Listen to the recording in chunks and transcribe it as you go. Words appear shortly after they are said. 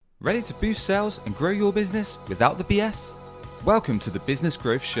Ready to boost sales and grow your business without the BS? Welcome to the Business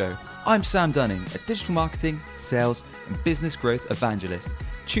Growth Show. I'm Sam Dunning, a digital marketing, sales, and business growth evangelist.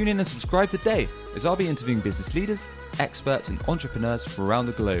 Tune in and subscribe today as I'll be interviewing business leaders, experts, and entrepreneurs from around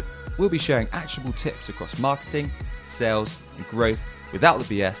the globe. We'll be sharing actionable tips across marketing, sales, and growth without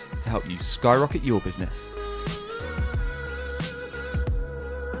the BS to help you skyrocket your business.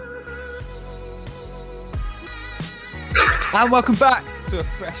 And welcome back to a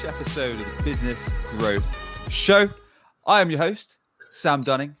fresh episode of the Business Growth Show. I am your host, Sam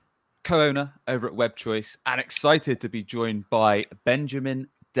Dunning, co-owner over at WebChoice, and excited to be joined by Benjamin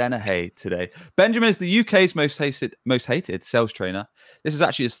Dennehy today. Benjamin is the UK's most hated sales trainer. This is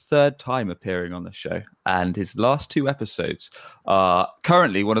actually his third time appearing on the show, and his last two episodes are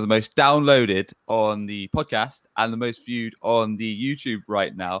currently one of the most downloaded on the podcast and the most viewed on the YouTube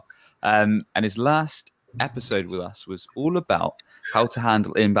right now. And his last episode with us was all about how to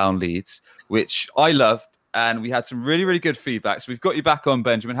handle inbound leads, which I loved, and we had some really, really good feedback. So we've got you back on,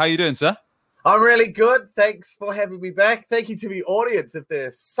 Benjamin. How are you doing, sir? I'm really good. Thanks for having me back. Thank you to the audience. If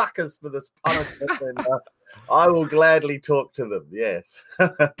they're suckers for this punishment, then I will gladly talk to them. Yes.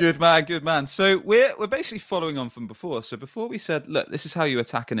 Good man. So we're basically following on from before. So before we said, look, this is how you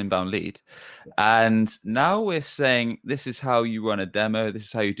attack an inbound lead. And now we're saying this is how you run a demo. This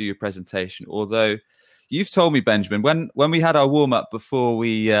is how you do your presentation. Although you've told me, Benjamin, when we had our warm-up before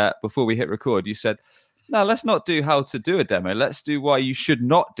we hit record, you said, no, let's not do how to do a demo. Let's do why you should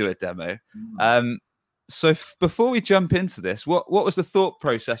not do a demo. So before we jump into this, what was the thought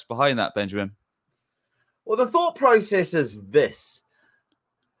process behind that, Benjamin? Well, the thought process is this.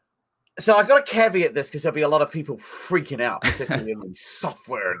 So I got to caveat this because there'll be a lot of people freaking out, particularly in the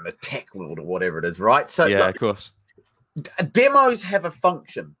software and the tech world or whatever it is, right? So yeah, of course. Demos have a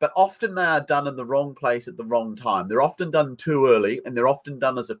function, but often they are done in the wrong place at the wrong time. They're often done too early, and they're often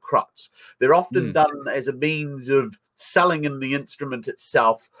done as a crutch. They're often done as a means of selling in the instrument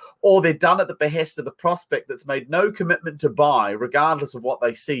itself, or they're done at the behest of the prospect that's made no commitment to buy, regardless of what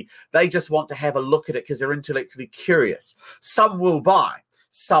they see. They just want to have a look at it because they're intellectually curious. Some will buy,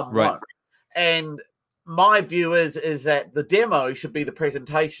 some won't. And my view is that the demo should be the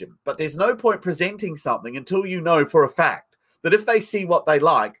presentation, but there's no point presenting something until you know for a fact that if they see what they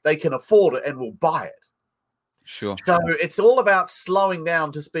like, they can afford it and will buy it. Sure. So it's all about slowing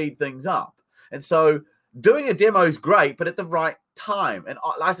down to speed things up. And so doing a demo is great, but at the right time. And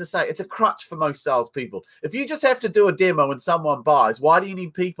as I say, it's a crutch for most salespeople. If you just have to do a demo and someone buys, why do you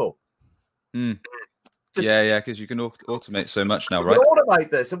need people? Yeah, because you can automate so much now, right?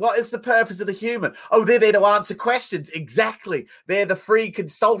 Automate this. And what is the purpose of the human? Oh, they're there to answer questions. Exactly. They're the free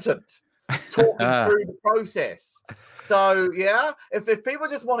consultant talking through the process. So, yeah, if people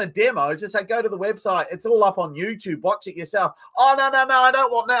just want a demo, just say, go to the website. It's all up on YouTube. Watch it yourself. Oh, no, I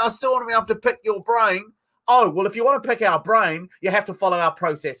don't want that. I still want to be able to pick your brain. Oh, well, if you want to pick our brain, you have to follow our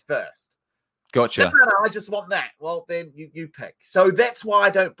process first. Gotcha. No, I just want that. Well, then you pick. So that's why I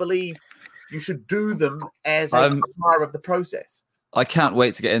don't believe you should do them as a part of the process. I can't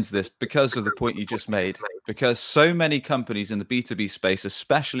wait to get into this because of the point you just made, because so many companies in the B2B space,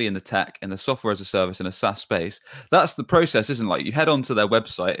 especially in the tech and the software as a service and a SaaS space, that's the process, isn't it? Like you head onto their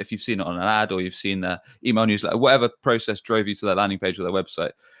website, if you've seen it on an ad or you've seen their email newsletter, whatever process drove you to their landing page or their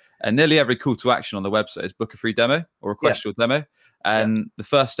website. And nearly every call to action on the website is book a free demo or request your demo. And the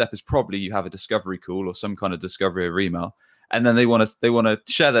first step is probably you have a discovery call or some kind of discovery over email. And then they want to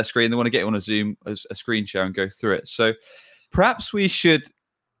share their screen. They want to get you on a Zoom, a screen share, and go through it. So perhaps we should,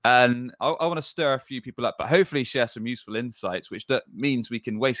 and I want to stir a few people up, but hopefully share some useful insights, which means we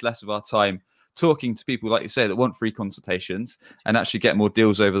can waste less of our time talking to people, like you say, that want free consultations and actually get more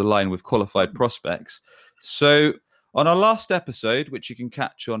deals over the line with qualified prospects. So on our last episode, which you can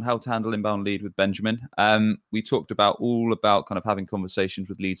catch on How to Handle Inbound Lead with Benjamin, we talked all about kind of having conversations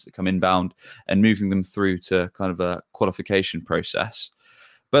with leads that come inbound and moving them through to kind of a qualification process.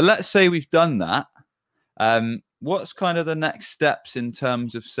 But let's say we've done that. What's kind of the next steps in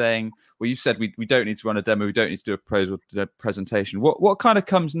terms of saying, well, you said we don't need to run a demo, we don't need to do a presentation. What kind of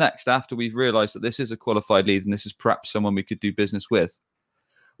comes next after we've realized that this is a qualified lead and this is perhaps someone we could do business with?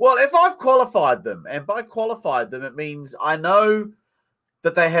 Well, if I've qualified them, and by qualified them, it means I know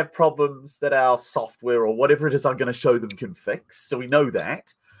that they have problems that our software or whatever it is I'm going to show them can fix. So we know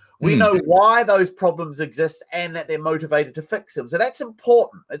that. We know why those problems exist and that they're motivated to fix them. So that's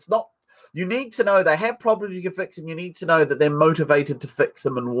important. It's not, you need to know they have problems, you can fix them. You need to know that they're motivated to fix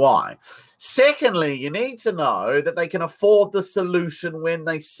them and why. Secondly, you need to know that they can afford the solution when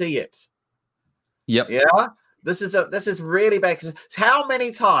they see it. Yep. Yeah. This is really bad. Because how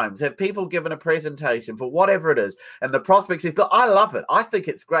many times have people given a presentation for whatever it is, and the prospect says, "Look, I love it. I think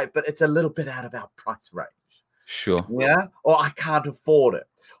it's great, but it's a little bit out of our price range." Sure. Yeah. Or I can't afford it.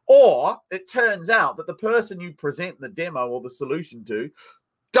 Or it turns out that the person you present the demo or the solution to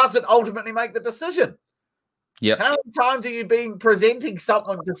doesn't ultimately make the decision. Yeah. How many times have you been presenting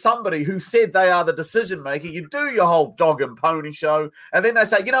something to somebody who said they are the decision maker? You do your whole dog and pony show, and then they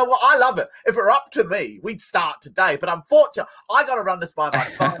say, "You know what? I love it. If it were up to me, we'd start today. But unfortunately, I got to run this by my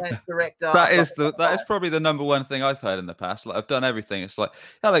finance director." that is probably the number one thing I've heard in the past. Like, I've done everything. It's like,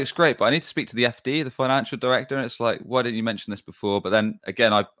 yeah, that looks great, but I need to speak to the FD, the financial director, and it's like, why didn't you mention this before? But then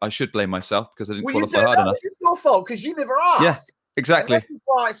again, I should blame myself because I didn't qualify hard enough. It's your fault because you never asked. Yeah, exactly.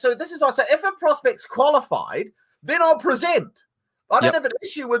 This is why I say, if a prospect's qualified, then I'll present. I don't have an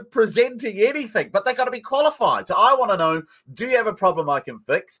issue with presenting anything, but they got to be qualified. So I want to know, do you have a problem I can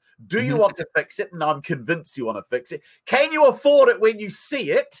fix? Do you want to fix it? And I'm convinced you want to fix it. Can you afford it when you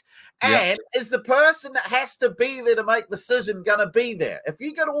see it? And is the person that has to be there to make the decision going to be there? If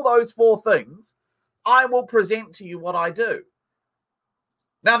you get all those 4 things, I will present to you what I do.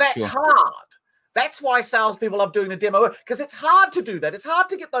 Now, that's hard. That's why salespeople love doing the demo, because it's hard to do that. It's hard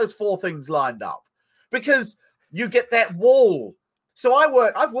to get those 4 things lined up because you get that wall. So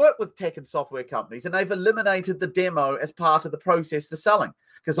I've worked with tech and software companies, and they've eliminated the demo as part of the process for selling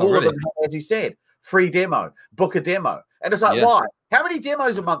because all of them, as you said, free demo, book a demo. And it's like, why? How many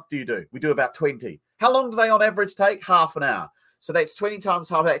demos a month do you do? We do about 20. How long do they on average take? Half an hour. So that's 20 times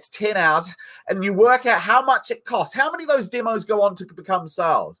half. That's 10 hours. And you work out how much it costs. How many of those demos go on to become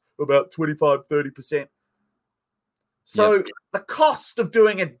sales? About 25, 30%. So the cost of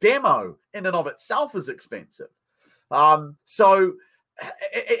doing a demo in and of itself is expensive. So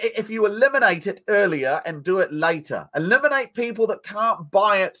if you eliminate it earlier and do it later, eliminate people that can't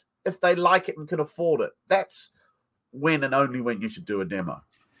buy it if they like it and can afford it. That's when and only when you should do a demo.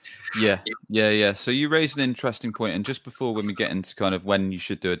 Yeah. So you raised an interesting point, and just before when we get into kind of when you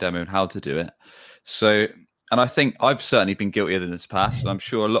should do a demo and how to do it. So, and I think I've certainly been guilty of it in this past, and I'm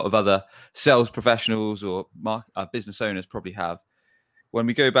sure a lot of other sales professionals or business owners probably have. When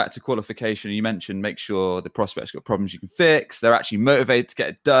we go back to qualification, you mentioned make sure the prospect's got problems you can fix. They're actually motivated to get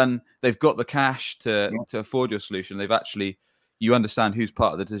it done. They've got the cash to afford your solution. You understand who's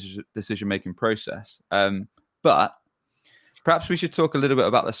part of the decision-making process. But perhaps we should talk a little bit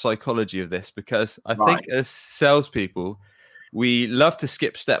about the psychology of this, because I think as salespeople, we love to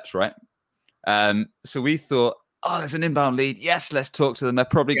skip steps, right? So we thought, there's an inbound lead. Yes, let's talk to them. They're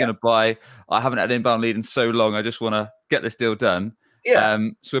probably going to buy. I haven't had an inbound lead in so long. I just want to get this deal done. So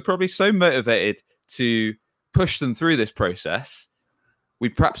we're probably so motivated to push them through this process, we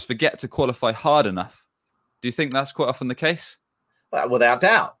perhaps forget to qualify hard enough. Do you think that's quite often the case? Well, without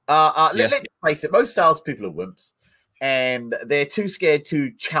doubt. Let's face it, most salespeople are wimps, and they're too scared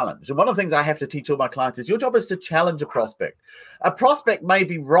to challenge. And one of the things I have to teach all my clients is your job is to challenge a prospect. A prospect may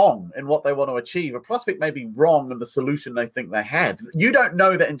be wrong in what they want to achieve. A prospect may be wrong in the solution they think they have. You don't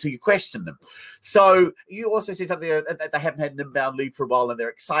know that until you question them. So you also see something that they haven't had an inbound lead for a while and they're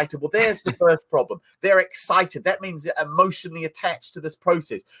excited. Well, there's the first problem. They're excited. That means they're emotionally attached to this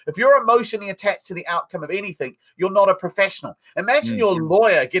process. If you're emotionally attached to the outcome of anything, you're not a professional. Imagine your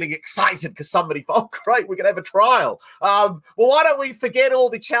lawyer getting excited because somebody, great, we're going to have a trial. Well, why don't we forget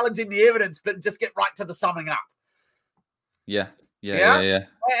all the challenging the evidence, but just get right to the summing up? Yeah.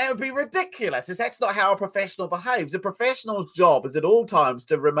 It would be ridiculous. That's not how a professional behaves. A professional's job is at all times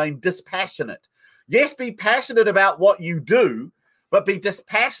to remain dispassionate. Yes, be passionate about what you do, but be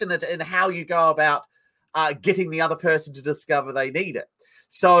dispassionate in how you go about getting the other person to discover they need it.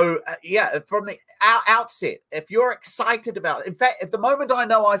 So, from the outset, if you're excited about it, in fact, if the moment I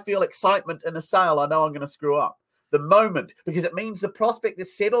know I feel excitement in a sale, I know I'm going to screw up. The moment, because it means the prospect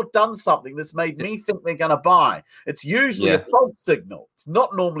has said or done something that's made me think they're going to buy. It's usually a false signal. It's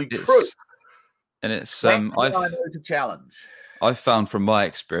not normally true. And it's I know to challenge. I've found from my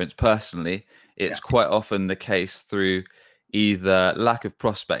experience personally, it's quite often the case through either lack of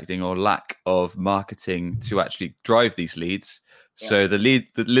prospecting or lack of marketing to actually drive these leads. So the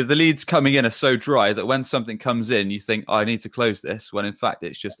leads coming in are so dry that when something comes in, you think, I need to close this, when in fact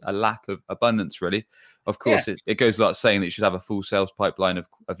it's just a lack of abundance, really. Of course, it goes without saying that you should have a full sales pipeline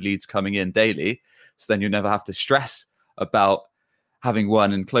of leads coming in daily. So then you never have to stress about having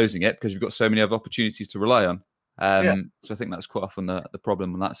one and closing it because you've got so many other opportunities to rely on. So I think that's quite often the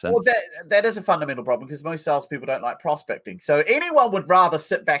problem in that sense. Well, that is a fundamental problem because most salespeople don't like prospecting. So anyone would rather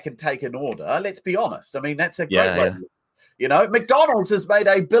sit back and take an order. Let's be honest. I mean, that's a great way. You know, McDonald's has made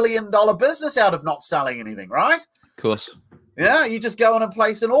 $1 billion business out of not selling anything, right? Of course. Yeah, you just go in and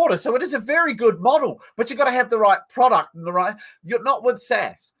place an order. So it is a very good model, but you've got to have the right product and the right. You're not with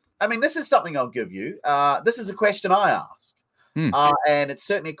SaaS. I mean, this is something I'll give you. This is a question I ask. And it's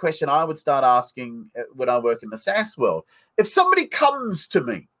certainly a question I would start asking when I work in the SaaS world. If somebody comes to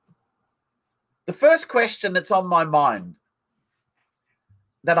me, the first question that's on my mind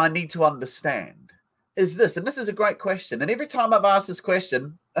that I need to understand is this, and this is a great question. And every time I've asked this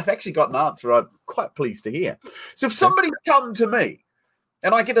question, I've actually got an answer I'm quite pleased to hear. So if somebody's come to me,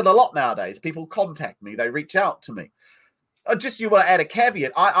 and I get it a lot nowadays, people contact me, they reach out to me. Just you want to add a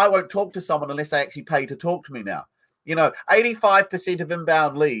caveat, I won't talk to someone unless they actually pay to talk to me now. 85% of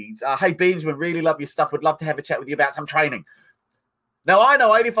inbound leads are, hey, Benjamin, really love your stuff. Would love to have a chat with you about some training. Now, I know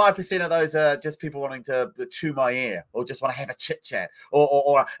 85% of those are just people wanting to chew my ear or just want to have a chit chat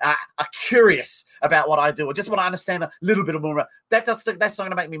or are curious about what I do or just want to understand a little bit more. That's not going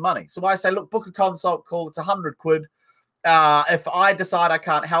to make me money. So I say, look, book a consult call. It's £100. If I decide I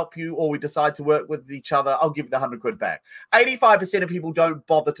can't help you or we decide to work with each other, I'll give you the £100 back. 85% of people don't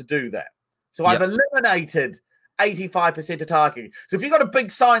bother to do that. So I've eliminated 85% of targeting. So if you've got a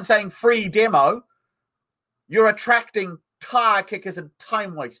big sign saying free demo, you're attracting tire kickers and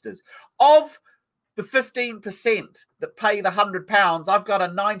time wasters. Of the 15% that pay the £100, I've got a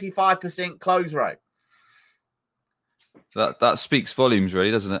 95% close rate. That speaks volumes,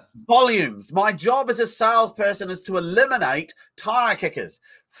 really, doesn't it? Volumes. My job as a salesperson is to eliminate tire kickers,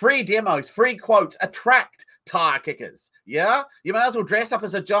 free demos, free quotes, attract tire kickers. Yeah? You may as well dress up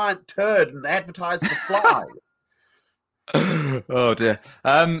as a giant turd and advertise for flies. Oh, dear.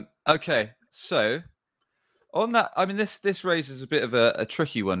 Okay, so on that, I mean, this raises a bit of a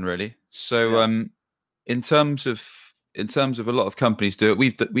tricky one, really. So, in terms of a lot of companies do it,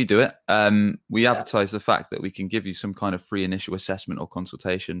 we do it. We advertise the fact that we can give you some kind of free initial assessment or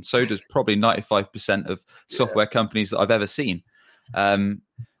consultation. So does probably 95% of software companies that I've ever seen.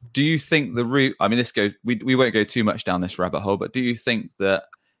 Do you think the route? I mean, we won't go too much down this rabbit hole, but do you think that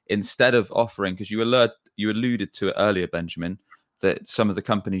instead of offering, because you alluded to it earlier, Benjamin, that some of the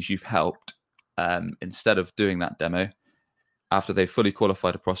companies you've helped, instead of doing that demo, after they've fully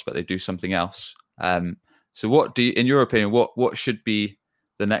qualified a prospect, they do something else. So what do you, in your opinion, what should be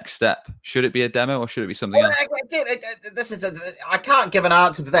the next step? Should it be a demo or should it be something else? I can't give an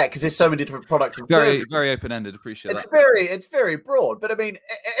answer to that because there's so many different products. Very, very open-ended. Appreciate that. It's very broad. But I mean,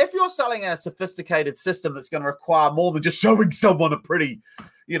 if you're selling a sophisticated system that's going to require more than just showing someone a pretty,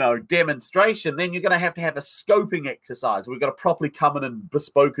 demonstration, then you're going to have a scoping exercise. We've got to properly come in and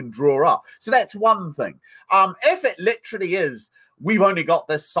bespoke and draw up. So that's one thing. If it literally is, we've only got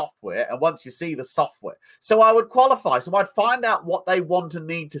this software, and once you see the software. So I would qualify. So I'd find out what they want and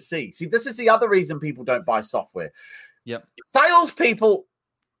need to see. See, this is the other reason people don't buy software. Yep. Salespeople,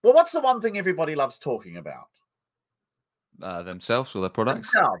 well, what's the one thing everybody loves talking about? Themselves or their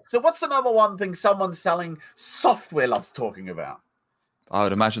products. Themselves. So what's the number one thing someone selling software loves talking about? I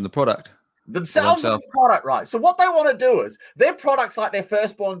would imagine the product. Themselves and the product, right? So what they want to do is their product's like their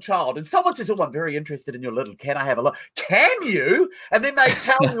firstborn child. And someone says, oh, I'm very interested in your little, can I have a look? Can you? And then they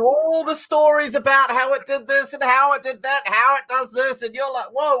tell you all the stories about how it did this and how it did that, how it does this. And you're like,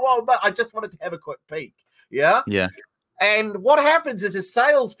 whoa, but I just wanted to have a quick peek. Yeah? Yeah. And what happens is, as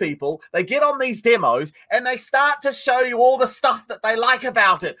salespeople, they get on these demos and they start to show you all the stuff that they like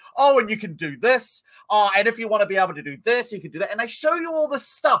about it. Oh, and you can do this. Oh, and if you want to be able to do this, you can do that. And they show you all the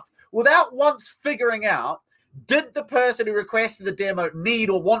stuff without once figuring out, did the person who requested the demo need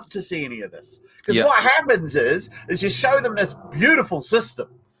or want to see any of this? Because what happens is you show them this beautiful system.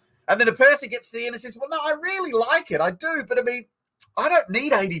 And then a person gets to the end and says, well, no, I really like it. I do. But I mean, I don't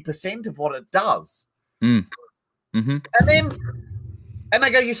need 80% of what it does. Mm. Mm-hmm. And they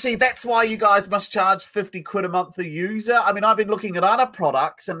go, you see, that's why you guys must charge £50 a month a user. I mean, I've been looking at other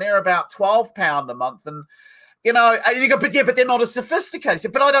products and they're about £12 a month. And, and you go, but they're not as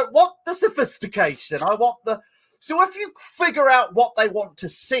sophisticated. But I don't want the sophistication. I want the... So if you figure out what they want to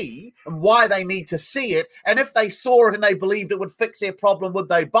see and why they need to see it, and if they saw it and they believed it would fix their problem, would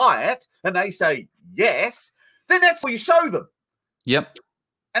they buy it? And they say yes, then that's what you show them. Yep.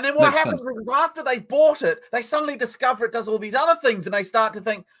 And then what happens is after they've bought it, they suddenly discover it does all these other things and they start to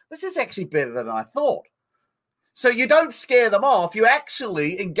think, this is actually better than I thought. So you don't scare them off. You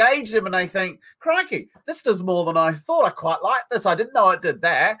actually engage them and they think, crikey, this does more than I thought. I quite like this. I didn't know it did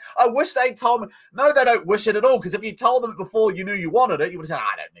that. I wish they told me. No, they don't wish it at all, because if you told them before you knew you wanted it, you would have said,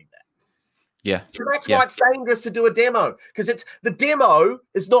 I don't need that. Yeah. So that's why it's dangerous to do a demo, because the demo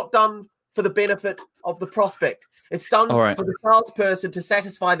is not done for the benefit of the prospect. It's done for the salesperson to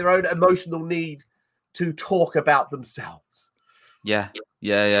satisfy their own emotional need to talk about themselves. Yeah.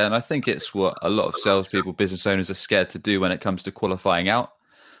 Yeah. And I think it's what a lot of salespeople, business owners are scared to do when it comes to qualifying out,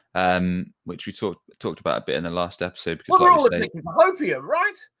 which we talked about a bit in the last episode. Because, Well, we're like all we say, addicted to hopium,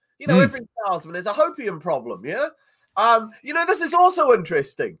 right? You know, every salesman is a hopium problem, yeah? You know, this is also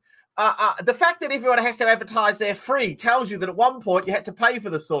interesting. The fact that everyone has to advertise their free tells you that at one point you had to pay for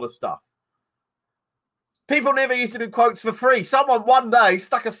this sort of stuff. People never used to do quotes for free. Someone one day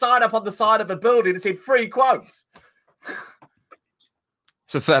stuck a sign up on the side of a building that said free quotes.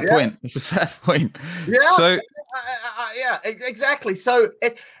 It's a fair point. It's a fair point. Yeah. So, yeah, exactly. So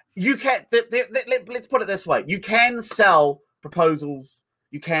you can. Let's put it this way: you can sell proposals,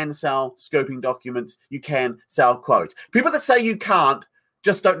 you can sell scoping documents, you can sell quotes. People that say you can't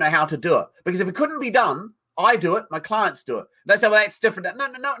just don't know how to do it. Because if it couldn't be done, I do it, my clients do it. They say, well, that's different. No,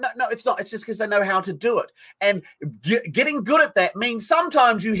 it's not. It's just because they know how to do it. And getting good at that means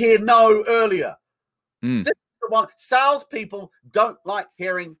sometimes you hear no earlier. This is the one. Salespeople don't like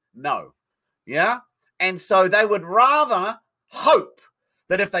hearing no. Yeah? And so they would rather hope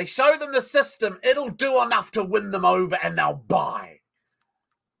that if they show them the system, it'll do enough to win them over and they'll buy.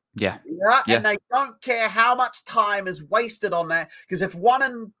 Yeah. And they don't care how much time is wasted on that. Because if 1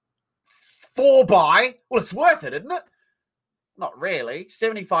 in 4 buy, well, it's worth it, isn't it? Not really.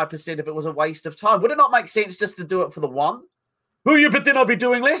 75% of it was a waste of time. Would it not make sense just to do it for the one? Oh, yeah, but then I'll be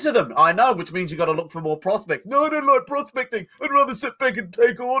doing less of them. I know, which means you got to look for more prospects. No, I don't like prospecting. I'd rather sit back and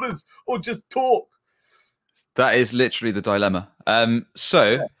take orders or just talk. That is literally the dilemma.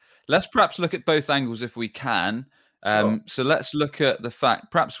 So let's perhaps look at both angles if we can. So let's look at the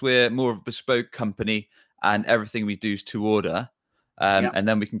fact, perhaps we're more of a bespoke company and everything we do is to order. And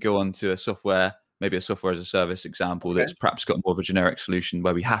then we can go on to a software, maybe a software as a service example that's perhaps got more of a generic solution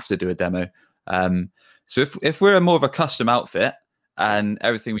where we have to do a demo. So if we're more of a custom outfit and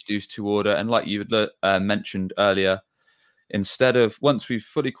everything we do is to order, and like you mentioned earlier, instead of once we've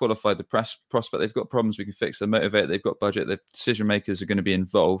fully qualified the prospect, they've got problems we can fix, they're motivated, they've got budget, the decision makers are going to be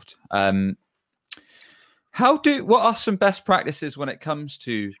involved. What are some best practices when it comes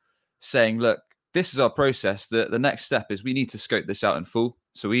to saying, look, this is our process. The next step is we need to scope this out in full.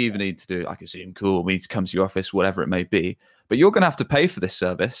 So we even need to do like a Zoom call. We need to come to your office, whatever it may be. But you're going to have to pay for this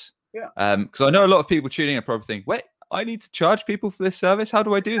service. Yeah. Because I know a lot of people tuning in are probably thinking, wait, I need to charge people for this service? How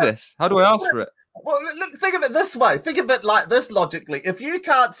do I do this? How do I ask for it? Well, look, think of it this way. Think of it like this logically. If you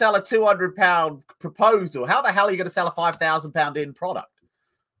can't sell a £200 proposal, how the hell are you going to sell a £5,000 end product?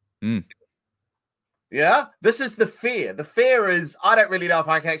 Yeah, this is the fear. The fear is I don't really know if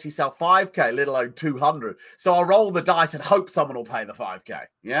I can actually sell 5K, let alone 200. So I'll roll the dice and hope someone will pay the 5K.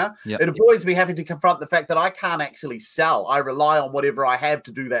 Yeah, it avoids me having to confront the fact that I can't actually sell. I rely on whatever I have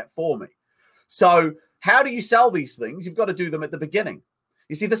to do that for me. So how do you sell these things? You've got to do them at the beginning.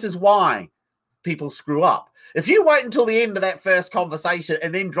 You see, this is why people screw up. If you wait until the end of that first conversation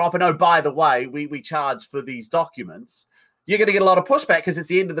and then drop an, oh, by the way, we charge for these documents, you're going to get a lot of pushback because it's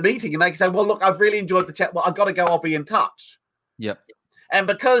the end of the meeting. And they can say, well, look, I've really enjoyed the chat. Well, I've got to go. I'll be in touch. Yep. And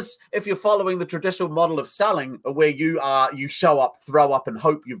because if you're following the traditional model of selling where you show up, throw up and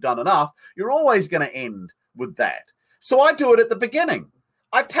hope you've done enough, you're always going to end with that. So I do it at the beginning.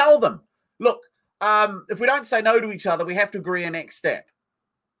 I tell them, look, if we don't say no to each other, we have to agree a next step.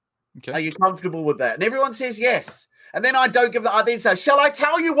 Okay. Are you comfortable with that? And everyone says yes. And then I then say, shall I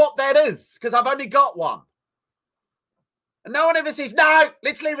tell you what that is? Because I've only got one. And no one ever says, no,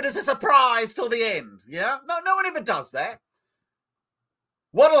 let's leave it as a surprise till the end. Yeah? No one ever does that.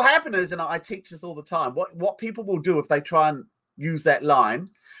 What will happen is, and I teach this all the time, what people will do if they try and use that line,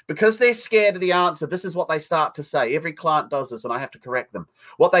 because they're scared of the answer, this is what they start to say. Every client does this, and I have to correct them.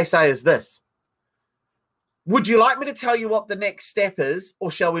 What they say is this. Would you like me to tell you what the next step is, or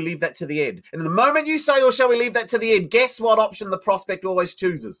shall we leave that to the end? And the moment you say, or shall we leave that to the end, guess what option the prospect always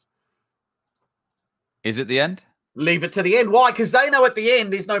chooses? Is it the end? Leave it to the end. Why? Because they know at the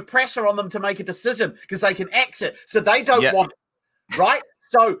end there's no pressure on them to make a decision because they can exit. So they don't want it, right?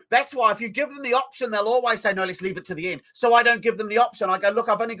 So that's why if you give them the option, they'll always say, no, let's leave it to the end. So I don't give them the option. I go, look,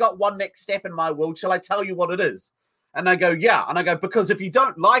 I've only got one next step in my world. Shall I tell you what it is? And they go, yeah. And I go, because if you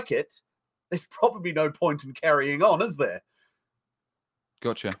don't like it, there's probably no point in carrying on, is there?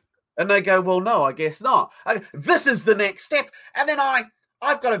 Gotcha. And they go, well, no, I guess not. This is the next step. And then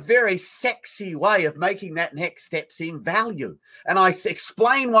I've got a very sexy way of making that next step seem value. And I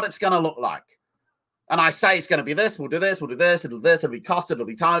explain what it's going to look like. And I say it's going to be this, we'll do this, it'll be cost, it'll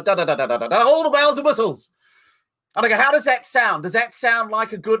be time, all the bells and whistles. And I go, how does that sound? Does that sound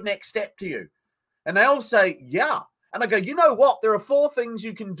like a good next step to you? And they all say, yeah. And I go, you know what? There are 4 things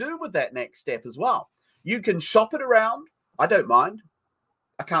you can do with that next step as well. You can shop it around. I don't mind.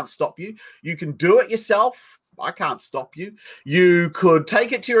 I can't stop you. You can do it yourself. I can't stop you. You could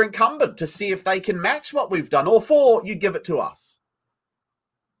take it to your incumbent to see if they can match what we've done, or 4, you give it to us.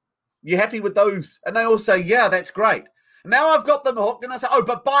 You happy with those? And they all say, yeah, that's great. Now I've got them hooked, and I say, oh,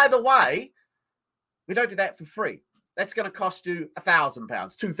 but by the way, we don't do that for free. That's going to cost you £1,000,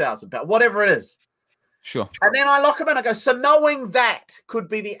 £2,000, whatever it is. Sure. And then I lock them in. I go, so knowing that could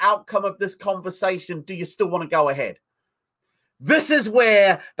be the outcome of this conversation, do you still want to go ahead? This is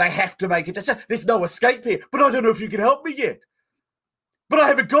where they have to make a decision. There's no escape here, but I don't know if you can help me yet. But I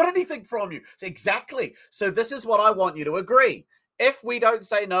haven't got anything from you. Exactly. So this is what I want you to agree. If we don't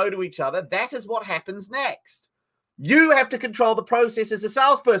say no to each other, that is what happens next. You have to control the process as a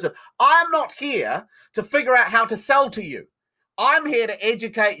salesperson. I'm not here to figure out how to sell to you. I'm here to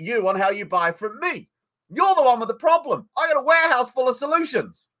educate you on how you buy from me. You're the one with the problem. I got a warehouse full of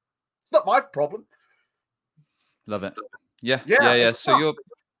solutions. It's not my problem. Love it. Yeah. So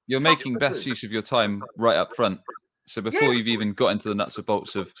you're making best use of your time right up front. So before you've even got into the nuts and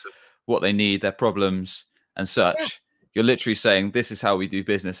bolts of what they need, their problems and such, you're literally saying, this is how we do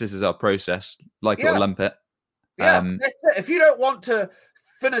business. This is our process. Like it or lump it. Yeah, that's it. If you don't want to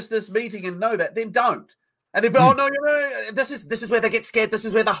finish this meeting and know that, then don't. And they'll be, oh, no, this is where they get scared. This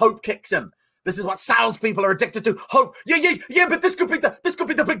is where the hope kicks in. This is what salespeople are addicted to. Hope. Yeah, but this could be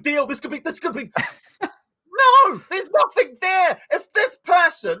the big deal. This could be. No, there's nothing there. If this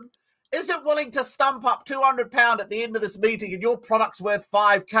person isn't willing to stump up £200 at the end of this meeting and your product's worth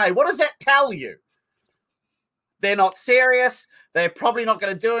 5K, what does that tell you? They're not serious. They're probably not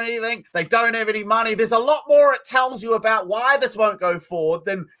going to do anything. They don't have any money. There's a lot more it tells you about why this won't go forward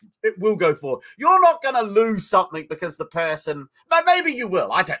than it will go forward. You're not going to lose something because the person, but maybe you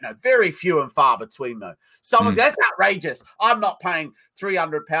will. I don't know. Very few and far between, though. Someone says, that's outrageous. I'm not paying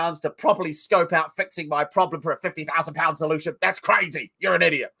 £300 to properly scope out fixing my problem for a £50,000 solution. That's crazy. You're an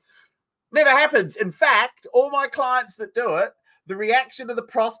idiot. Never happens. In fact, all my clients that do it, the reaction of the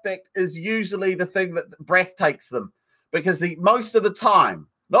prospect is usually the thing that breath takes them, because most of the time,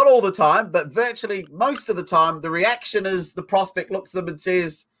 not all the time, but virtually most of the time, the reaction is the prospect looks at them and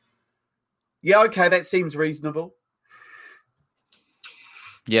says, yeah, okay, that seems reasonable.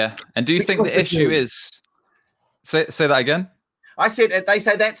 Yeah. And do you think the issue is, say that again? I said, they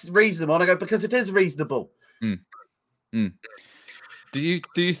say that's reasonable. And I go, because it is reasonable. Do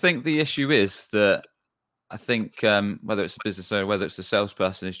you think the issue is that, I think whether it's a business owner, whether it's a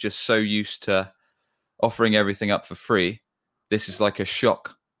salesperson, is just so used to offering everything up for free. This is like a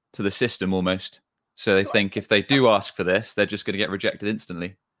shock to the system almost. So they think if they do ask for this, they're just going to get rejected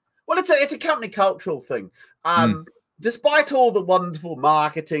instantly. Well, it's a company cultural thing. Despite all the wonderful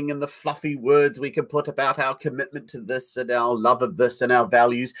marketing and the fluffy words we can put about our commitment to this and our love of this and our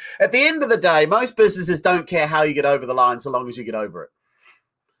values, at the end of the day, most businesses don't care how you get over the line so long as you get over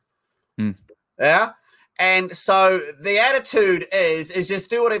it. Yeah? And so the attitude is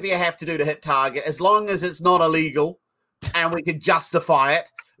just do whatever you have to do to hit target. As long as it's not illegal and we can justify it,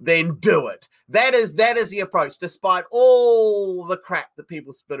 then do it. That is the approach, despite all the crap that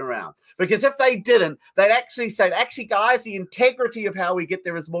people spin around. Because if they didn't, they'd actually say, actually, guys, the integrity of how we get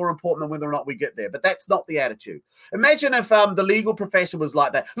there is more important than whether or not we get there. But that's not the attitude. Imagine if the legal profession was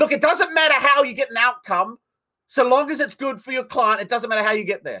like that. Look, it doesn't matter how you get an outcome. So long as it's good for your client, it doesn't matter how you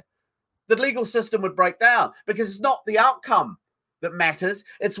get there. The legal system would break down, because it's not the outcome that matters.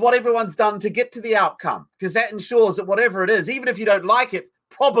 It's what everyone's done to get to the outcome, because that ensures that whatever it is, even if you don't like it,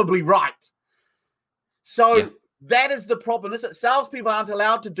 probably right. So that is the problem. Listen, salespeople aren't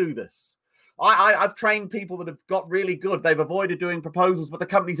allowed to do this. I've trained people that have got really good. They've avoided doing proposals, but the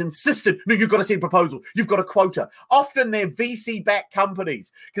company's insisted, no, you've got to see a proposal. You've got a quota. Often they're VC-backed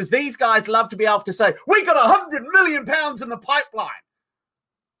companies, because these guys love to be able to say, we got £100 million in the pipeline.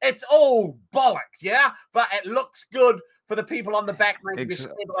 It's all bollocks, yeah? But it looks good for the people on the back making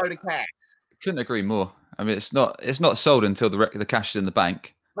a load of cash. Couldn't agree more. I mean, it's not sold until the cash is in the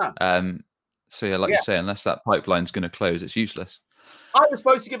bank. No. So yeah, like you say, unless that pipeline's going to close, it's useless. I was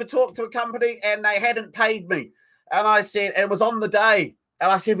supposed to give a talk to a company and they hadn't paid me. And I said, and it was on the day.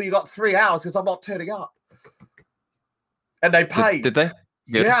 And I said, well, you got 3 hours because I'm not turning up. And they paid. Did they?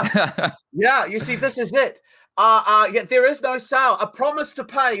 Good. Yeah. Yeah. You see, this is it. Yet there is no sale. A promise to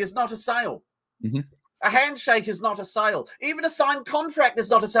pay is not a sale. A handshake is not a sale. Even a signed contract is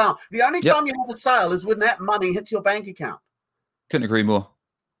not a sale. The only time you have a sale is when that money hits your bank account. Couldn't agree more.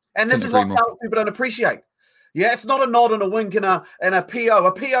 And this is what people don't appreciate. Yeah, it's not a nod and a wink and a PO.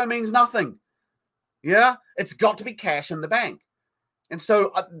 A PO means nothing. Yeah, it's got to be cash in the bank. And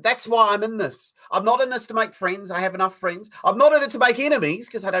so that's why I'm in this. I'm not in this to make friends. I have enough friends. I'm not in it to make enemies,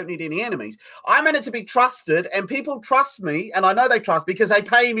 because I don't need any enemies. I'm in it to be trusted, and people trust me, and I know they trust me because they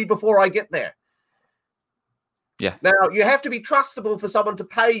pay me before I get there. Yeah. Now, you have to be trustable for someone to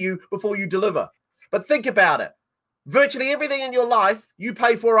pay you before you deliver. But think about it. Virtually everything in your life, you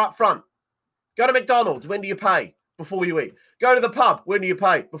pay for up front. Go to McDonald's. When do you pay? Before you eat. Go to the pub. When do you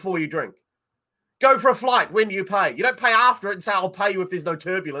pay? Before you drink. Go for a flight. When do you pay? You don't pay after it and say, I'll pay you if there's no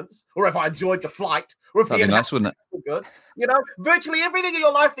turbulence or if I enjoyed the flight or if That'd be nice, wouldn't it? Good. You know, virtually everything in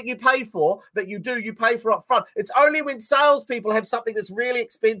your life that you pay for, that you do, you pay for up front. It's only when salespeople have something that's really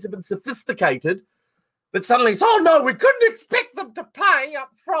expensive and sophisticated that suddenly it's, oh no, we couldn't expect them to pay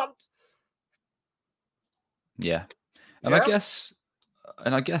up front. Yeah. And I guess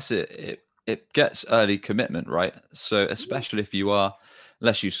it gets early commitment, right? So especially if you are,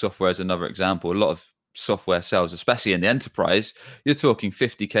 let's use software as another example, a lot of software sales, especially in the enterprise, you're talking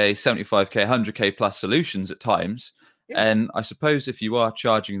 50K, 75K, 100K plus solutions at times. Yeah. And I suppose if you are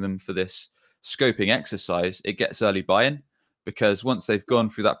charging them for this scoping exercise, it gets early buy-in, because once they've gone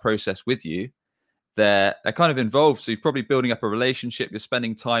through that process with you, they're kind of involved. So you're probably building up a relationship. You're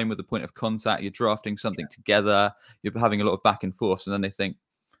spending time with the point of contact. You're drafting something together. You're having a lot of back and forth. And then they think,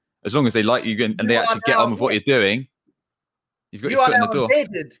 as long as they like you and they actually get on with what you're doing, you've got your foot in the door.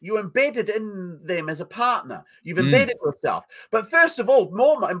 You're embedded in them as a partner. You've embedded yourself. But first of all,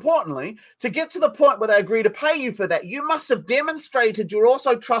 more importantly, to get to the point where they agree to pay you for that, you must have demonstrated you're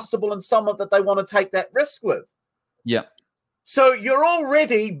also trustable and someone that they want to take that risk with. Yeah. So you're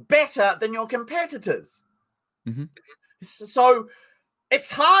already better than your competitors. Mm-hmm. So it's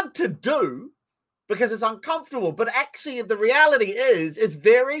hard to do because it's uncomfortable. But actually, the reality is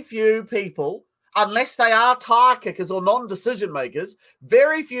very few people, unless they are tire kickers or non-decision makers,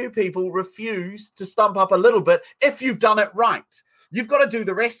 very few people refuse to stump up a little bit if you've done it right. You've got to do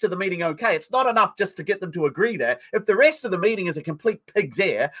the rest of the meeting okay. It's not enough just to get them to agree there. If the rest of the meeting is a complete pig's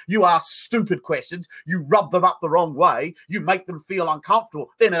ear, you ask stupid questions, you rub them up the wrong way, you make them feel uncomfortable,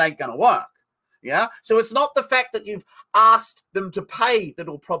 then it ain't going to work. Yeah? So it's not the fact that you've asked them to pay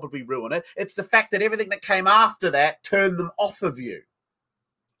that'll probably ruin it. It's the fact that everything that came after that turned them off of you.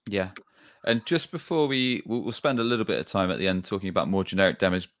 Yeah. And just before we'll spend a little bit of time at the end talking about more generic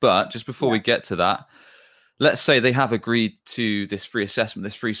demos, but just before we get to that, let's say they have agreed to this free assessment,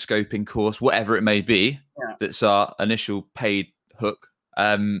 this free scoping course, whatever it may be, that's our initial paid hook.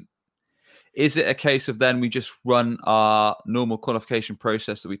 Is it a case of then we just run our normal qualification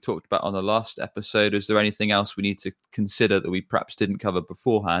process that we talked about on the last episode? Is there anything else we need to consider that we perhaps didn't cover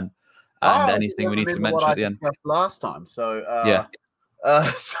beforehand? And anything we need to mention at the end? Last time. So,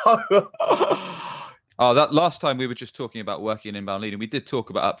 that last time we were just talking about working in inbound leading. We did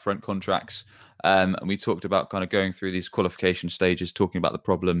talk about upfront contracts, and we talked about kind of going through these qualification stages, talking about the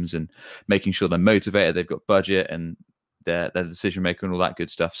problems and making sure they're motivated, they've got budget and they're decision maker and all that good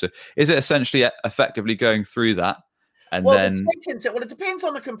stuff. So is it essentially effectively going through that? And it depends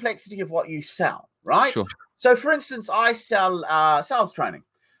on the complexity of what you sell, right? Sure. So for instance, I sell sales training.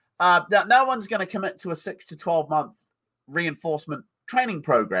 Now, no one's going to commit to a 6 to 12 month reinforcement training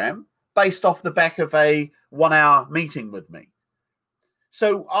program based off the back of a 1 hour meeting with me.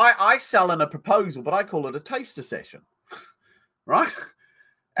 So I sell in a proposal, but I call it a taster session, right?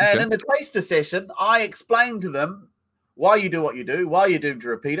 And in the taster session, I explain to them why you do what you do, why you're doomed to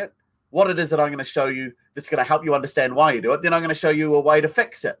repeat it, what it is that I'm going to show you that's going to help you understand why you do it. Then I'm going to show you a way to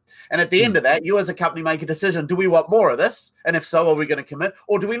fix it. And at the end of that, you as a company make a decision. Do we want more of this? And if so, are we going to commit?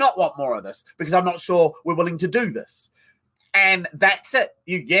 Or do we not want more of this? Because I'm not sure we're willing to do this. And that's it.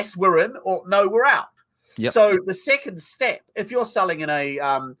 Yes, we're in, or no, we're out. Yep. So the second step, if you're selling in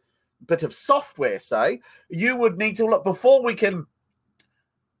a bit of software, say, you would need to look before we can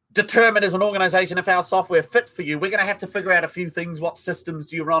determine as an organization if our software fit for you. We're going to have to figure out a few things. What systems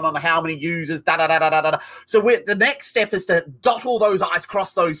do you run on? How many users? So the next step is to dot all those I's,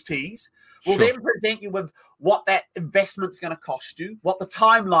 cross those T's. We'll then present you with what that investment's going to cost you, what the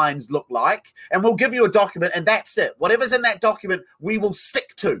timelines look like, and we'll give you a document, and that's it. Whatever's in that document, we will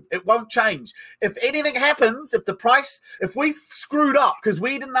stick to. It won't change. If anything happens, if we screwed up because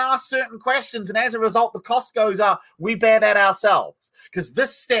we didn't ask certain questions, and as a result, the cost goes up, we bear that ourselves. Because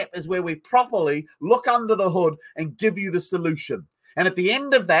this step is where we properly look under the hood and give you the solution. And at the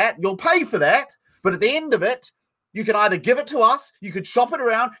end of that, you'll pay for that, but at the end of it, you can either give it to us, you could shop it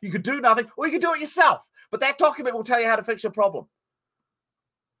around, you could do nothing, or you could do it yourself. But that document will tell you how to fix your problem.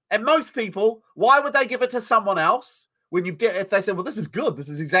 And most people, why would they give it to someone else if they say, well, this is good, this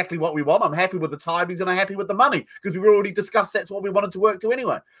is exactly what we want, I'm happy with the timings and I'm happy with the money, because we've already discussed that's what we wanted to work to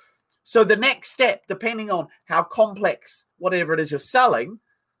anyway. So the next step, depending on how complex whatever it is you're selling,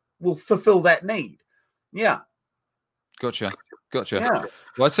 will fulfill that need. Yeah. Gotcha. Gotcha. Yeah.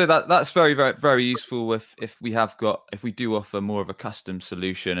 Well, I'd say that's very, very, very useful if we do offer more of a custom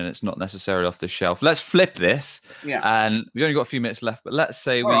solution and it's not necessarily off the shelf. Let's flip this. Yeah. And we've only got a few minutes left, but let's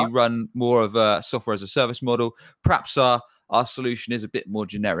say All we right. run more of a software as a service model. Perhaps our solution is a bit more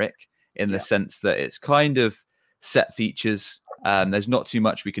generic in the sense that it's kind of set features. There's not too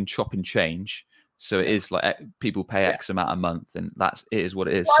much we can chop and change. So it is like people pay X amount a month, and it is what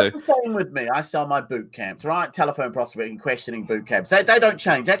it is. Well, So the same with me. I sell my boot camps, right? Telephone prospecting, questioning boot camps. They don't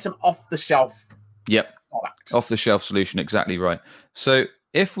change. That's an off-the-shelf product. Off the shelf solution, exactly right. So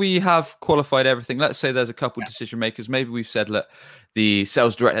if we have qualified everything, let's say there's a couple decision makers. Maybe we've said, look, the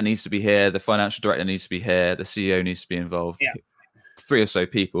sales director needs to be here, the financial director needs to be here, the CEO needs to be involved. Yeah. 3 or so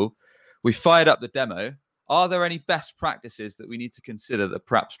people. We fired up the demo. Are there any best practices that we need to consider that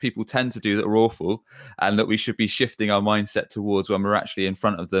perhaps people tend to do that are awful and that we should be shifting our mindset towards when we're actually in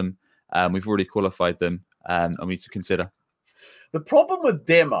front of them? We've already qualified them and we need to consider. The problem with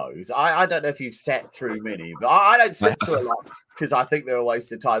demos, I don't know if you've sat through many, but I don't sit through a lot because I think they're a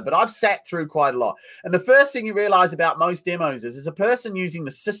waste of time. But I've sat through quite a lot. And the first thing you realize about most demos is a person using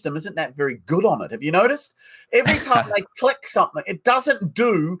the system isn't that very good on it. Have you noticed? Every time they click something, it doesn't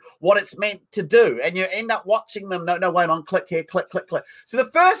do what it's meant to do. And you end up watching them. No, wait on, click here, click. So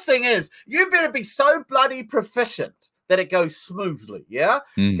the first thing is you better be so bloody proficient that it goes smoothly. Yeah.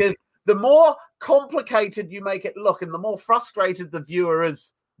 Because the more complicated you make it look and the more frustrated the viewer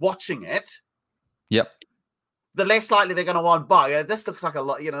is watching it, the less likely they're going to want to buy. This looks like a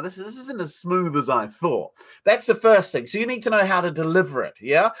lot, this isn't as smooth as I thought. That's the first thing. So you need to know how to deliver it.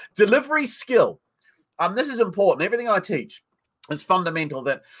 Yeah. Delivery skill. This is important. Everything I teach is fundamental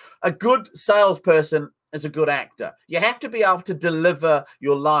that a good salesperson is a good actor. You have to be able to deliver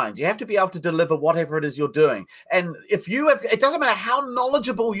your lines. You have to be able to deliver whatever it is you're doing. And if you have, it doesn't matter how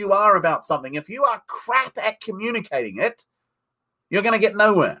knowledgeable you are about something. If you are crap at communicating it, you're going to get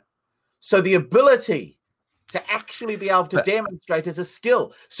nowhere. So the ability to actually be able to demonstrate is a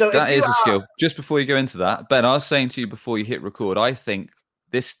skill. So that is a skill. Just before you go into that, Ben, I was saying to you before you hit record, I think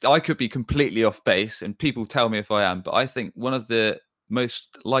I could be completely off base and people tell me if I am, but I think one of the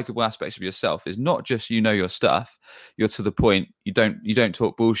most likable aspects of yourself is not just your stuff, you're to the point, you don't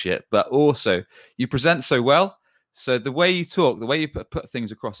talk bullshit, but also you present so well. So the way you talk, the way you put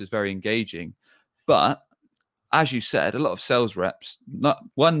things across is very engaging. But as you said, a lot of sales reps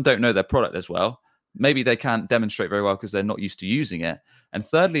don't know their product as well. Maybe they can't demonstrate very well because they're not used to using it. And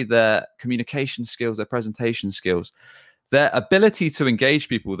thirdly, their communication skills, their presentation skills, their ability to engage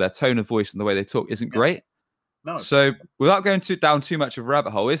people, their tone of voice and the way they talk isn't great. No. So without going down too much of a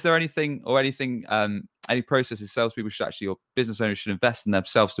rabbit hole, is there any processes salespeople should actually, or business owners should invest in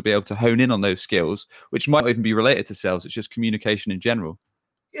themselves to be able to hone in on those skills, which might not even be related to sales? It's just communication in general.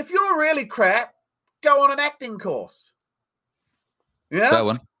 If you're really crap, go on an acting course. Yeah. That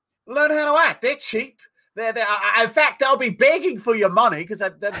one. Learn how to act. They're cheap. In fact, they'll be begging for your money because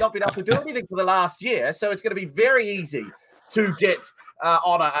they've not been able to do anything for the last year. So it's going to be very easy to get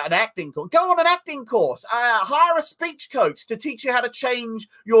on an acting course. Go on an acting course. Hire a speech coach to teach you how to change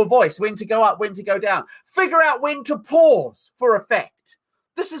your voice, when to go up, when to go down. Figure out when to pause for effect.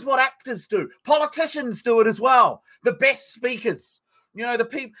 This is what actors do. Politicians do it as well. The best speakers. The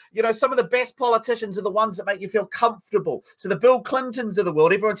people, some of the best politicians are the ones that make you feel comfortable. So the Bill Clintons of the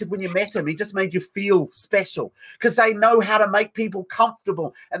world, everyone said when you met him, he just made you feel special because they know how to make people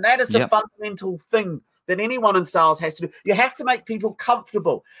comfortable. And that is a fundamental thing that anyone in sales has to do. You have to make people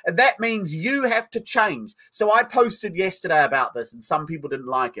comfortable. And that means you have to change. So I posted yesterday about this and some people didn't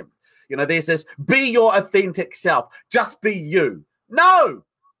like him. There's this, be your authentic self. Just be you. No.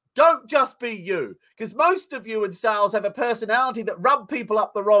 Don't just be you, because most of you in sales have a personality that rub people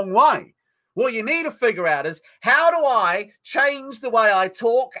up the wrong way. What you need to figure out is, how do I change the way I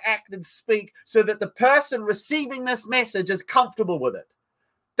talk, act, and speak so that the person receiving this message is comfortable with it?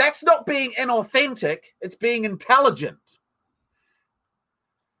 That's not being inauthentic. It's being intelligent.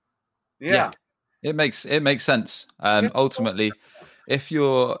 Yeah. It makes sense. Ultimately, if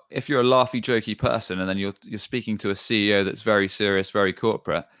you're a laughy, jokey person and then you're speaking to a CEO that's very serious, very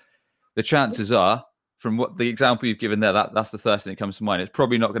corporate, the chances are, from what the example you've given there, that's the first thing that comes to mind. It's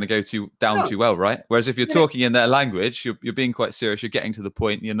probably not going to go too well, right? Whereas if you're talking in their language, you're being quite serious. You're getting to the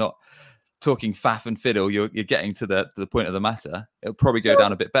point. You're not talking faff and fiddle. You're getting to the point of the matter. It'll probably go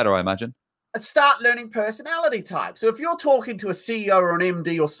down a bit better, I imagine. Start learning personality types. So if you're talking to a CEO or an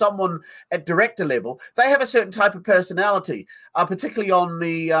MD or someone at director level, they have a certain type of personality, particularly on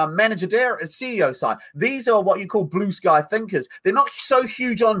the manager CEO side. These are what you call blue sky thinkers. They're not so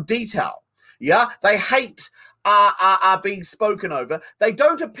huge on detail. Yeah, they hate are being spoken over. They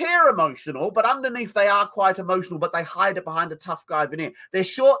don't appear emotional, but underneath they are quite emotional, but they hide it behind a tough guy veneer. They're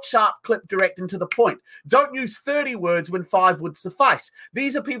short, sharp, clip, direct, and to the point. Don't use 30 words when 5 would suffice.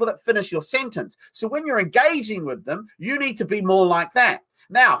 These are people that finish your sentence. So when you're engaging with them, you need to be more like that.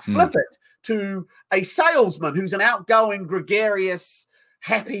 Now, flip it to a salesman who's an outgoing, gregarious,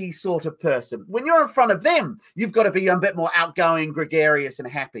 happy sort of person. When you're in front of them, you've got to be a bit more outgoing, gregarious, and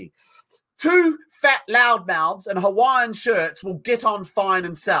happy. 2 fat loudmouths and Hawaiian shirts will get on fine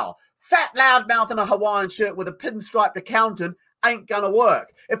and sell. Fat loudmouth in a Hawaiian shirt with a pinstriped accountant ain't going to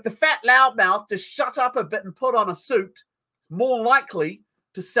work. If the fat loudmouth just shut up a bit and put on a suit, it's more likely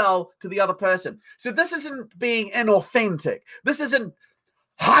to sell to the other person. So this isn't being inauthentic. This isn't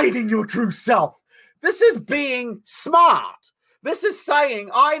hiding your true self. This is being smart. This is saying,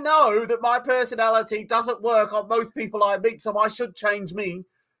 I know that my personality doesn't work on most people I meet, so I should change me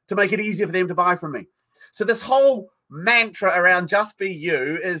to make it easier for them to buy from me. So this whole mantra around just be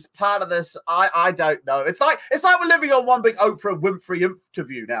you is part of this. I don't know. It's like we're living on one big Oprah Winfrey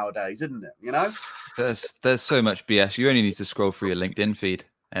interview nowadays, isn't it? You know, there's so much BS. You only need to scroll through your LinkedIn feed,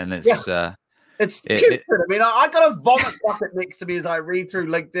 and it's stupid. I mean, I got a vomit bucket next to me as I read through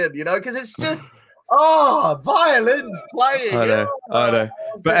LinkedIn. You know, because it's just. Oh, violins playing. I know.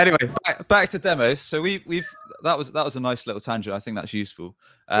 But anyway, back to demos. So we've that was a nice little tangent. I think that's useful.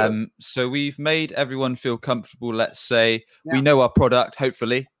 So we've made everyone feel comfortable. Let's say we know our product.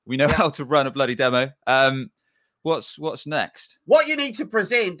 Hopefully, we know how to run a bloody demo. What's next? What you need to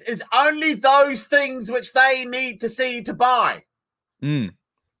present is only those things which they need to see to buy.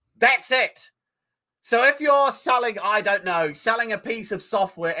 That's it. So if you're selling, selling a piece of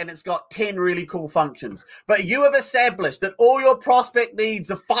software and it's got 10 really cool functions, but you have established that all your prospect needs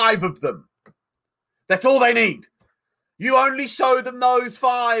are 5 of them. That's all they need. You only show them those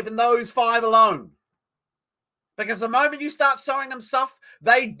 5 and those 5 alone. Because the moment you start showing them stuff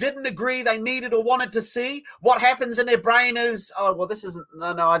they didn't agree, they needed or wanted to see, what happens in their brain is, oh, well, this isn't,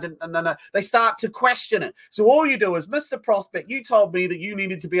 no. They start to question it. So all you do is, Mr. Prospect, you told me that you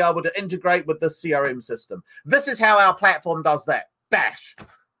needed to be able to integrate with this CRM system. This is how our platform does that. Bash.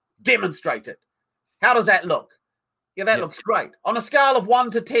 Demonstrate it. How does that look? Yeah, that looks great. On a scale of 1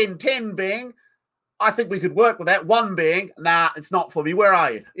 to 10, 10 being, I think we could work with that. 1 being, nah, it's not for me. Where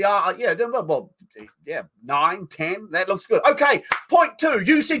are you? Well, 9, 10. That looks good. Okay, point 2.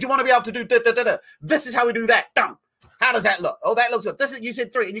 You said you want to be able to do This is how we do that. Done. How does that look? Oh, that looks good. This is, you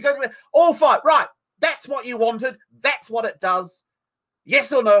said 3. And you go through all 5. Right. That's what you wanted. That's what it does.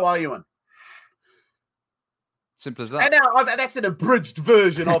 Yes or no, are you in? Simple as that. And now that's an abridged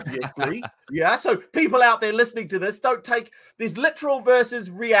version, obviously. Yeah. So people out there listening to this, don't take this literal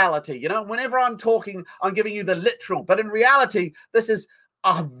versus reality. You know, whenever I'm talking, I'm giving you the literal. But in reality, this is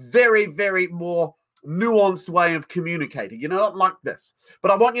a very, very more nuanced way of communicating. You know, not like this.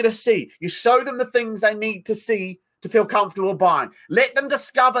 But I want you to see. You show them the things they need to see to feel comfortable buying. Let them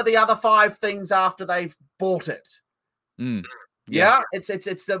discover the other 5 things after they've bought it. Yeah, it's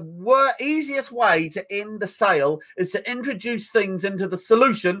the easiest way to end the sale is to introduce things into the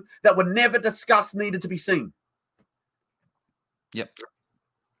solution that were never discussed, needed to be seen. Yep.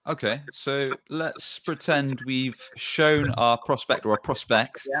 Okay, so let's pretend we've shown our prospect or our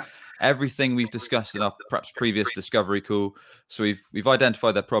prospects everything we've discussed in our perhaps previous discovery call. So we've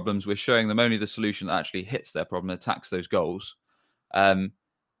identified their problems. We're showing them only the solution that actually hits their problem, attacks those goals.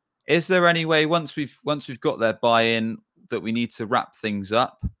 Is there any way once we've got their buy-in that we need to wrap things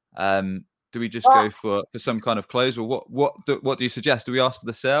up? Do we just go for some kind of close, or what do you suggest? Do we ask for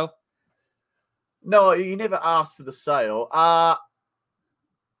the sale? No, you never ask for the sale.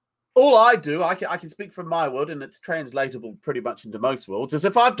 All I do, I can speak from my world, and it's translatable pretty much into most worlds, is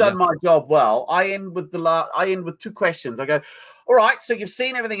if I've done my job well, I end with 2 questions. I go, all right, so you've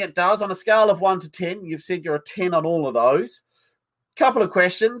seen everything it does on a scale of 1 to 10. You've said you're a 10 on all of those. Couple of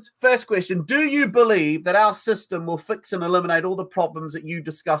questions. First question, do you believe that our system will fix and eliminate all the problems that you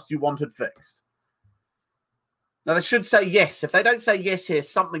discussed you wanted fixed? Now, they should say yes. If they don't say yes here,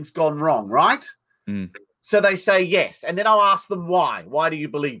 something's gone wrong, right? So they say yes. And then I'll ask them why. Why do you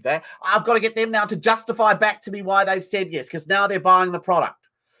believe that? I've got to get them now to justify back to me why they've said yes, because now they're buying the product.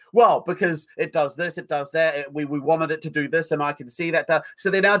 Well, because it does this, it does that. We wanted it to do this, and I can see that. So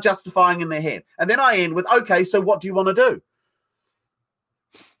they're now justifying in their head. And then I end with, okay, so what do you want to do?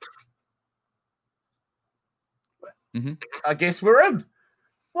 I guess we're in.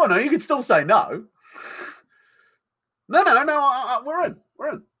 Well, no, you could still say no. No, we're in. We're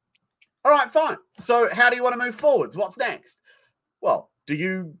in. All right, fine. So how do you want to move forwards? What's next? Well,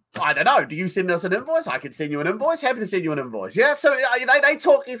 I don't know. Do you send us an invoice? I can send you an invoice. Happy to send you an invoice. Yeah, so they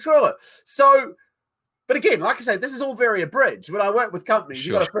talk you through it. So But again, like I say, this is all very abridged. When I work with companies,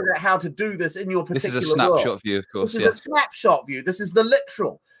 you've got to figure out how to do this in your particular This is a snapshot world. view, of course. This is a snapshot view. This is the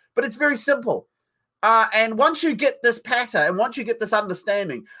literal. But it's very simple. And once you get this pattern and once you get this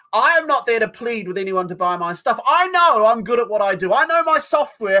understanding, I am not there to plead with anyone to buy my stuff. I know I'm good at what I do. I know my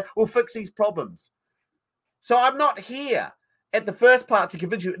software will fix these problems. So I'm not here at the first part to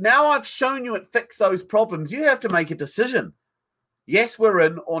convince you. Now I've shown you it fixes those problems. You have to make a decision. Yes, we're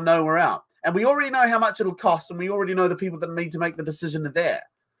in, or no, we're out. And we already know how much it'll cost, and we already know the people that need to make the decision are there.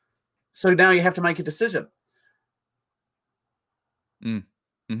 So now you have to make a decision.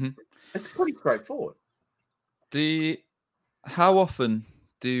 Mm-hmm. It's pretty straightforward. How often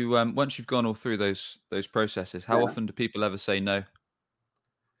do once you've gone all through those processes, how often do people ever say no?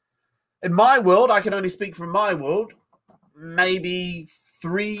 In my world, I can only speak from my world, maybe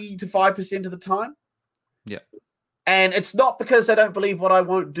 3 to 5% of the time. Yeah. And it's not because they don't believe what I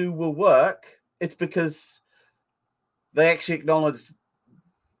won't do will work. It's because they actually acknowledge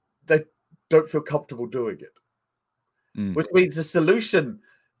they don't feel comfortable doing it. Which means the solution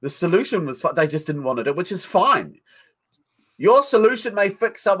was they just didn't want it, which is fine. Your solution may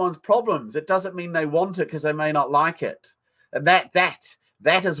fix someone's problems. It doesn't mean they want it because they may not like it. And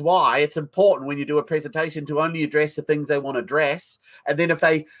that is why it's important when you do a presentation to only address the things they want to address. And then if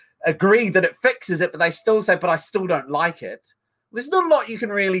they agree that it fixes it, but they still say, but I still don't like it, there's not a lot you can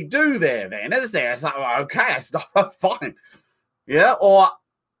really do there then, is there? It's like, well, okay, it's not fine. Yeah, or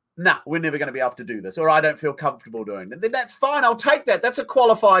no, we're never going to be able to do this, or I don't feel comfortable doing it. Then that's fine. I'll take that. That's a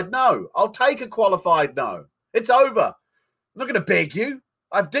qualified no. I'll take a qualified no. It's over. I'm not going to beg you.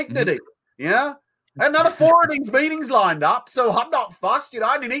 I have dignity. Yeah. Another 4 of these meetings lined up, so I'm not fussed.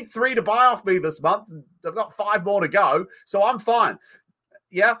 I only need 3 to buy off me this month. I've got 5 more to go, so I'm fine.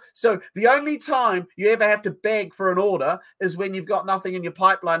 Yeah. So the only time you ever have to beg for an order is when you've got nothing in your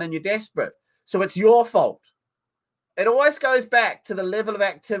pipeline and you're desperate. So it's your fault. It always goes back to the level of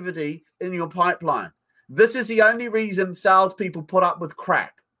activity in your pipeline. This is the only reason salespeople put up with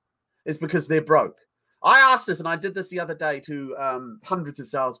crap, is because they're broke. I asked this, and I did this the other day to hundreds of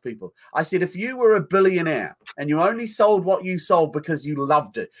salespeople. I said, if you were a billionaire and you only sold what you sold because you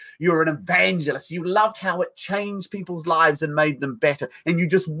loved it, you were an evangelist, you loved how it changed people's lives and made them better, and you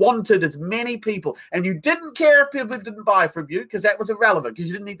just wanted as many people, and you didn't care if people didn't buy from you because that was irrelevant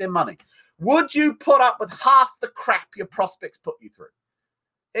because you didn't need their money, would you put up with half the crap your prospects put you through?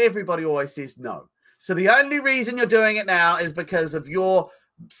 Everybody always says no. So the only reason you're doing it now is because of your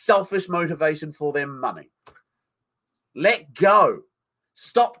selfish motivation for their money. Let go.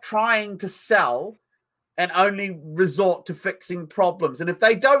 Stop trying to sell and only resort to fixing problems. And if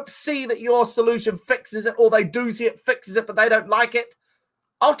they don't see that your solution fixes it, or they do see it fixes it, but they don't like it,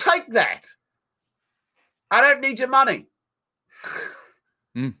 I'll take that. I don't need your money.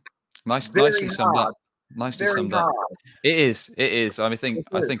 Nicely summed up. Nicely summed up. It is. I think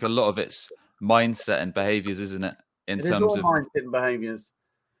a lot of it's mindset and behaviors, isn't it? It is all mindset and behaviors.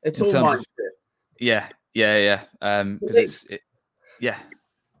 It's all mindset. Yeah. Because it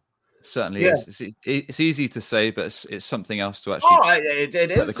certainly is. It's easy to say, but it's something else to actually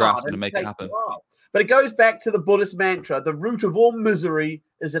put the graft in and make it happen. But it goes back to the Buddhist mantra: the root of all misery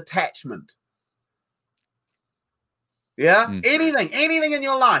is attachment. Yeah, anything in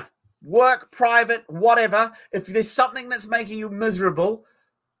your life, work, private, whatever. If there's something that's making you miserable,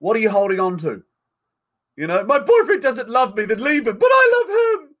 what are you holding on to? My boyfriend doesn't love me, then leave him. But I love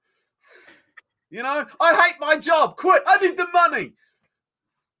him. I hate my job. Quit. I need the money.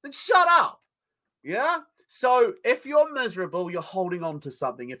 Then shut up. Yeah? So if you're miserable, you're holding on to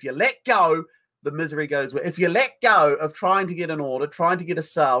something. If you let go, the misery goes away. If you let go of trying to get an order, trying to get a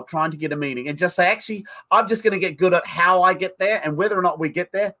sale, trying to get a meeting, and just say, actually, I'm just going to get good at how I get there, and whether or not we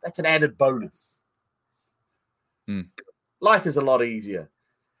get there, that's an added bonus. Life is a lot easier.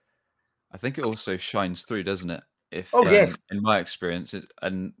 I think it also shines through, doesn't it? Yes. In my experience,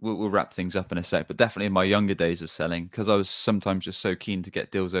 and we'll wrap things up in a sec, but definitely in my younger days of selling, because I was sometimes just so keen to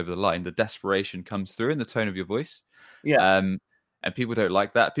get deals over the line, the desperation comes through in the tone of your voice. Yeah. And people don't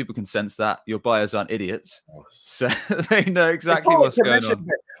like that. People can sense that. Your buyers aren't idiots. So they know exactly what's going on.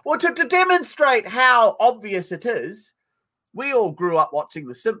 Well, to demonstrate how obvious it is, we all grew up watching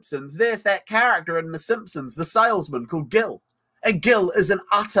The Simpsons. There's that character in The Simpsons, the salesman called Gil. And Gil is an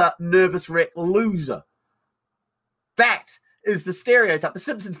utter nervous wreck loser. That is the stereotype. The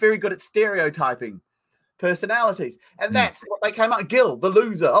Simpsons very good at stereotyping personalities. And that's what they came out. Gil, the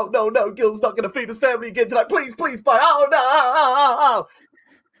loser. Oh, no, Gil's not going to feed his family again tonight. Please buy. Oh, no.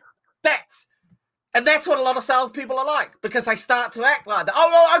 That's what a lot of salespeople are like, because they start to act like that.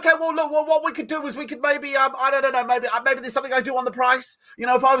 Oh, okay, well, look, what we could do is we could maybe, I don't know, maybe there's something I do on the price.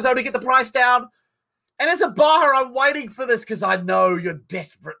 If I was able to get the price down. And as a buyer, I'm waiting for this because I know you're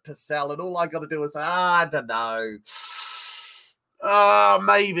desperate to sell. And all I got to do is say, I don't know.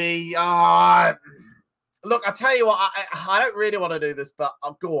 Maybe. Look, I tell you what, I don't really want to do this, but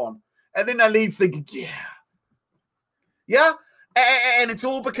I'll go on. And then I leave thinking, yeah. And it's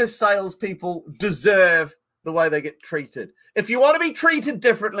all because salespeople deserve the way they get treated. If you want to be treated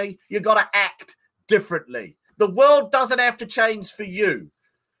differently, you got to act differently. The world doesn't have to change for you.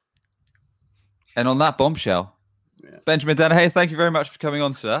 And on that bombshell, Benjamin Dennehy, thank you very much for coming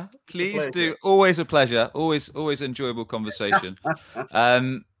on, sir. Please do. Always a pleasure. Always enjoyable conversation.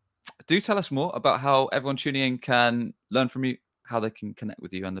 Do tell us more about how everyone tuning in can learn from you, how they can connect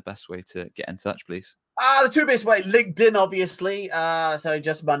with you, and the best way to get in touch, please. The two best ways, LinkedIn, obviously. So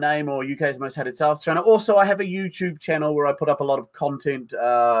just my name or UK's Most Hated Sales Trainer. Also, I have a YouTube channel where I put up a lot of content,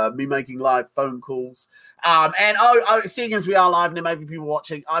 me making live phone calls. And seeing as we are live and there may be people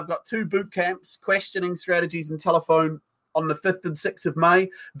watching, I've got 2 boot camps, questioning strategies and telephone on the 5th and 6th of May.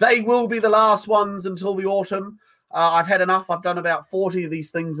 They will be the last ones until the autumn. I've had enough. I've done about 40 of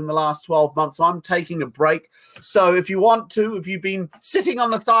these things in the last 12 months, so I'm taking a break. So if you want to, if you've been sitting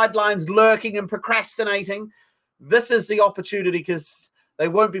on the sidelines, lurking and procrastinating, this is the opportunity because they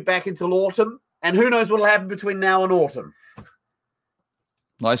won't be back until autumn. And who knows what will happen between now and autumn.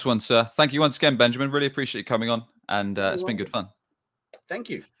 Nice one, sir. Thank you once again, Benjamin. Really appreciate you coming on, and it's been good fun. Thank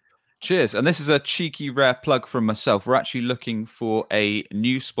you. Cheers. And this is a cheeky, rare plug from myself. We're actually looking for a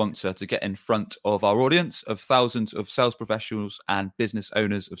new sponsor to get in front of our audience of thousands of sales professionals and business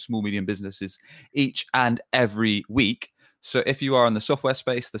owners of small, medium businesses each and every week. So if you are in the software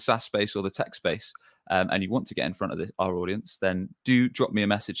space, the SaaS space, or the tech space, and you want to get in front of our audience, then do drop me a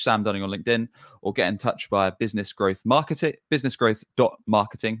message, Sam Dunning on LinkedIn, or get in touch via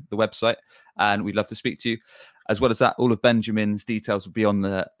businessgrowth.marketing, the website, and we'd love to speak to you. As well as that, all of Benjamin's details will be on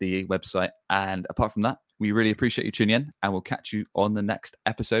the website. And apart from that, we really appreciate you tuning in, and we'll catch you on the next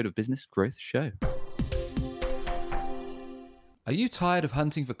episode of Business Growth Show. Are you tired of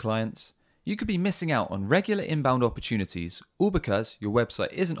hunting for clients? You could be missing out on regular inbound opportunities, all because your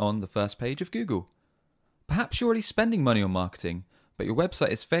website isn't on the first page of Google. Perhaps you're already spending money on marketing, but your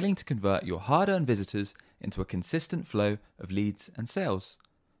website is failing to convert your hard-earned visitors into a consistent flow of leads and sales.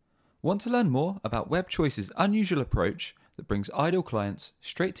 Want to learn more about WebChoice's unusual approach that brings ideal clients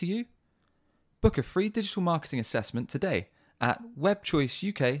straight to you? Book a free digital marketing assessment today at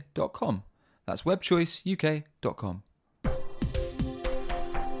webchoiceuk.com. That's webchoiceuk.com.